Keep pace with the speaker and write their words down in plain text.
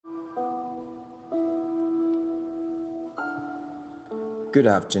Good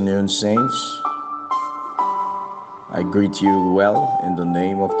afternoon, saints. I greet you well in the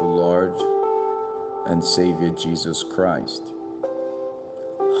name of the Lord and Savior Jesus Christ.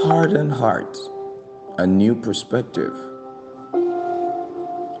 Harden Heart, a new perspective.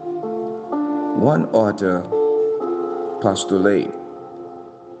 One author postulates,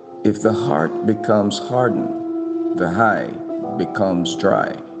 if the heart becomes hardened, the eye becomes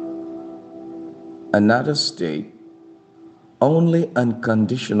dry. Another state, only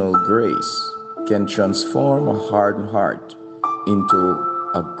unconditional grace can transform a hardened heart into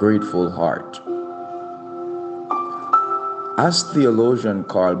a grateful heart. As theologian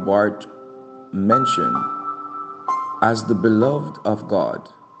Karl Barth mentioned, as the beloved of God,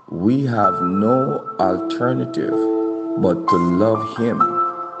 we have no alternative but to love Him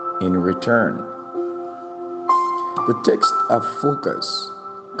in return. The text of focus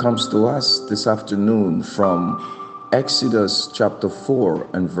comes to us this afternoon from Exodus chapter 4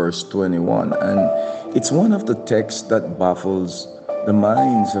 and verse 21, and it's one of the texts that baffles the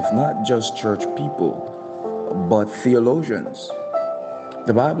minds of not just church people, but theologians.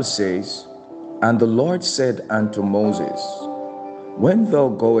 The Bible says, "And the Lord said unto Moses, When thou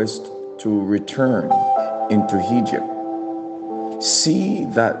goest to return into Egypt, see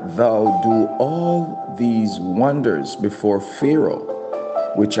that thou do all these wonders before Pharaoh,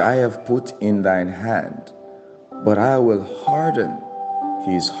 which I have put in thine hand. But I will harden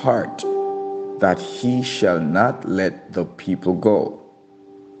his heart, that he shall not let the people go."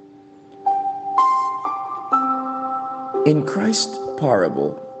 In Christ's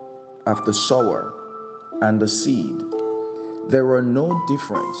parable of the sower and the seed, there were no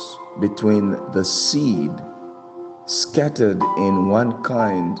difference between the seed scattered in one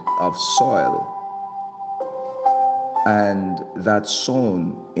kind of soil and that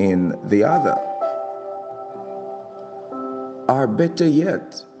sown in the other. Or better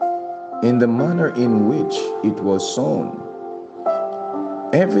yet, in the manner in which it was sown.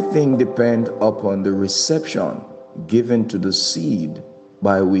 Everything depends upon the reception given to the seed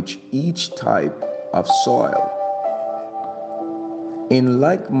by which each type of soil. In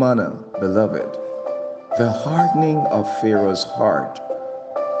like manner, beloved, the hardening of Pharaoh's heart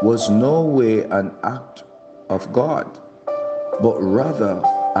was no way an act of God, but rather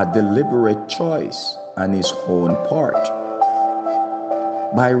a deliberate choice on his own part.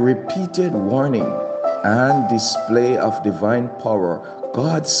 By repeated warning and display of divine power,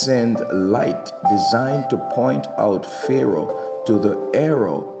 God sent light designed to point out Pharaoh to the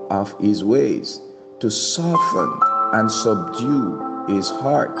error of his ways, to soften and subdue his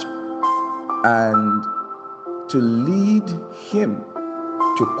heart, and to lead him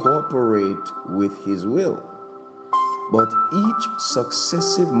to cooperate with his will. But each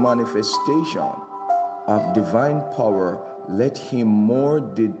successive manifestation of divine power led him more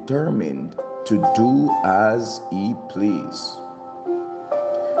determined to do as he pleased.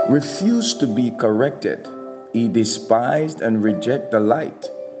 Refused to be corrected, he despised and rejected the light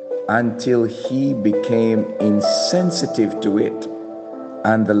until he became insensitive to it,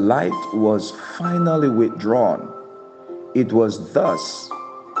 and the light was finally withdrawn. It was thus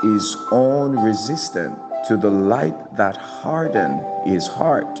his own resistance to the light that hardened his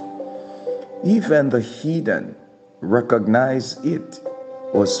heart. Even the heathen recognized it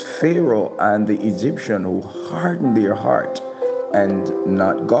was Pharaoh and the Egyptian who hardened their heart, and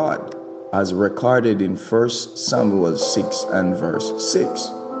not God, as recorded in 1 Samuel 6 and verse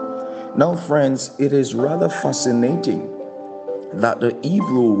 6. Now, friends, it is rather fascinating that the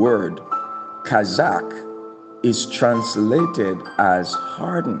Hebrew word kazak is translated as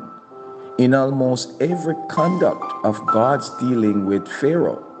harden in almost every conduct of God's dealing with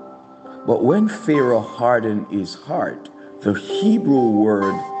Pharaoh. But when Pharaoh hardened his heart, the Hebrew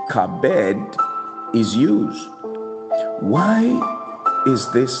word kabed is used. Why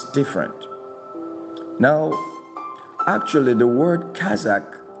is this different? Now, actually, the word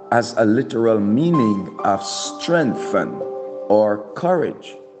kazak has a literal meaning of strengthen or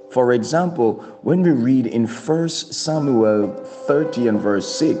courage. For example, when we read in 1 Samuel 30 and verse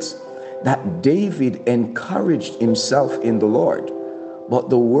 6 that David encouraged himself in the Lord, but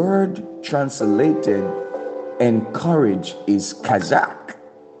the word translated encourage is kazak,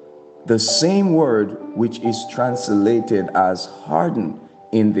 the same word which is translated as harden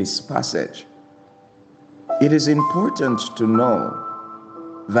in this passage. It is important to know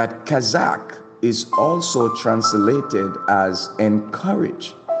that kazak is also translated as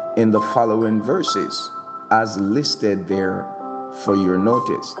encourage in the following verses, as listed there for your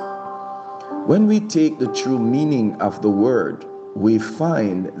notice. When we take the true meaning of the word, we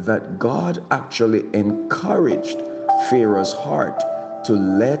find that God actually encouraged Pharaoh's heart to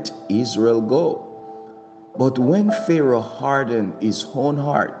let Israel go. But when Pharaoh hardened his own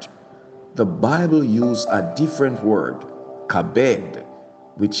heart, the Bible used a different word, kabed,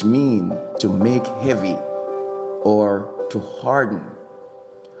 which means to make heavy or to harden.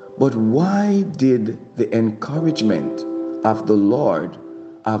 But why did the encouragement of the Lord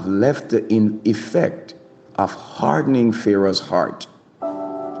have left the effect of hardening Pharaoh's heart?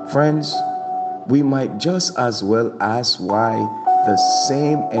 Friends, we might just as well ask why the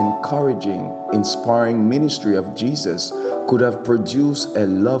same encouraging, inspiring ministry of Jesus could have produced a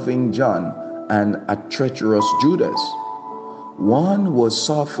loving John and a treacherous Judas. One was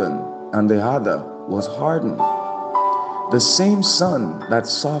softened and the other was hardened. The same sun that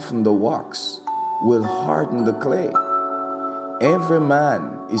softened the wax will harden the clay. Every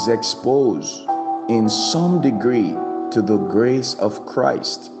man is exposed in some degree to the grace of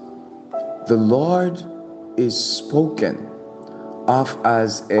Christ. The Lord is spoken of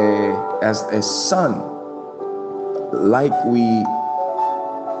as a son, like we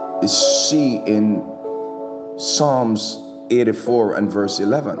see in Psalms 84 and verse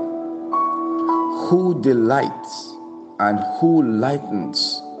 11, who delights and who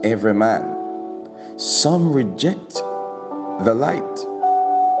lightens every man. Some reject the light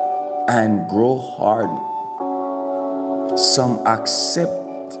and grow hardened. Some accept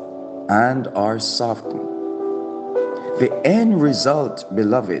and are softened. The end result,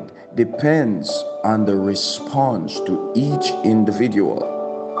 beloved, depends on the response to each individual.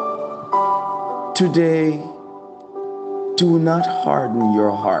 Today, do not harden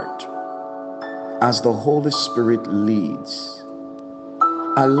your heart as the Holy Spirit leads.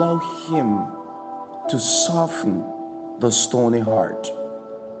 Allow Him to soften the stony heart.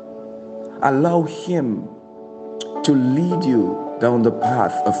 Allow Him to lead you down the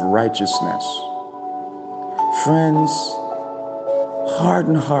path of righteousness. Friends,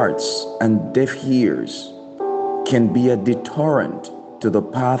 hardened hearts and deaf ears can be a deterrent to the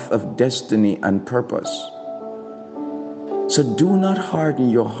path of destiny and purpose. So do not harden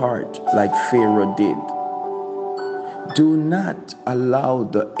your heart like Pharaoh did. Do not allow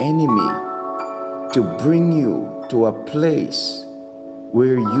the enemy to bring you to a place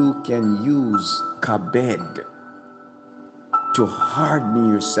where you can use kabed to harden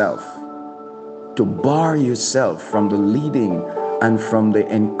yourself, to bar yourself from the leading and from the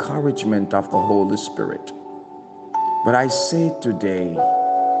encouragement of the Holy Spirit. But I say today,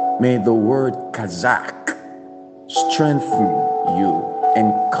 may the word kazak strengthen you,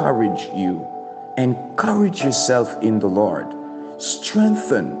 encourage yourself in the Lord,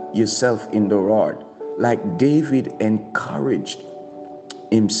 strengthen yourself in the Lord, like David encouraged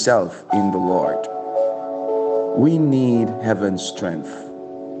himself in the Lord. We need heaven's strength.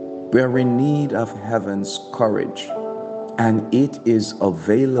 We are in need of heaven's courage, and it is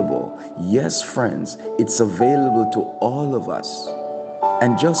available. Yes, friends, it's available to all of us.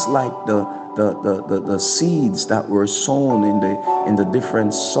 And just like the seeds that were sown in the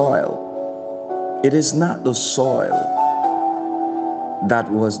different soil, it is not the soil that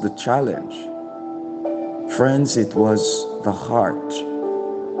was the challenge. Friends, it was the heart.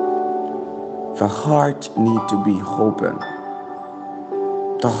 The heart need to be open.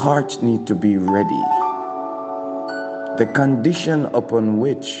 The heart need to be ready. The condition upon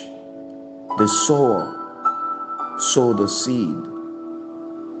which the sower sow the seed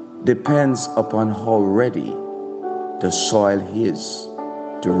depends upon how ready the soil is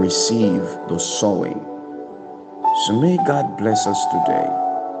to receive the sowing. So may God bless us today.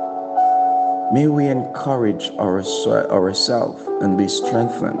 May we encourage ourselves and be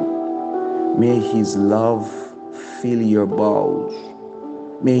strengthened. May His love fill your bowels.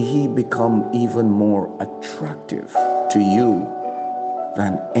 May He become even more attractive to you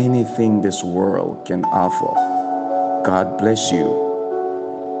than anything this world can offer. God bless you.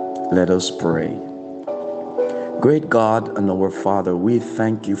 Let us pray. Great God and our Father, we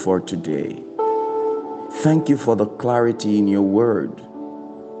thank you for today. Thank you for the clarity in your word,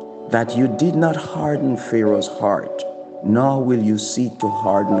 that you did not harden Pharaoh's heart, nor will you seek to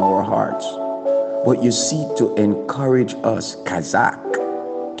harden our hearts, but you seek to encourage us, kazak,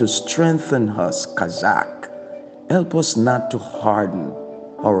 to strengthen us, kazak. Help us not to harden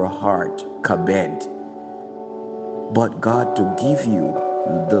our heart, kabed, but God, to give you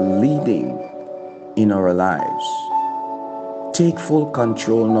the leading in our lives. Take full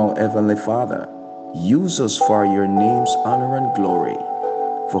control now, Heavenly Father. Use us for your name's honor and glory.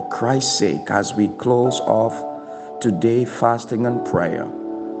 For Christ's sake, as we close off today fasting and prayer,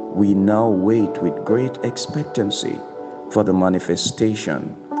 we now wait with great expectancy for the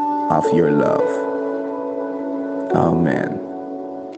manifestation of your love. Amen.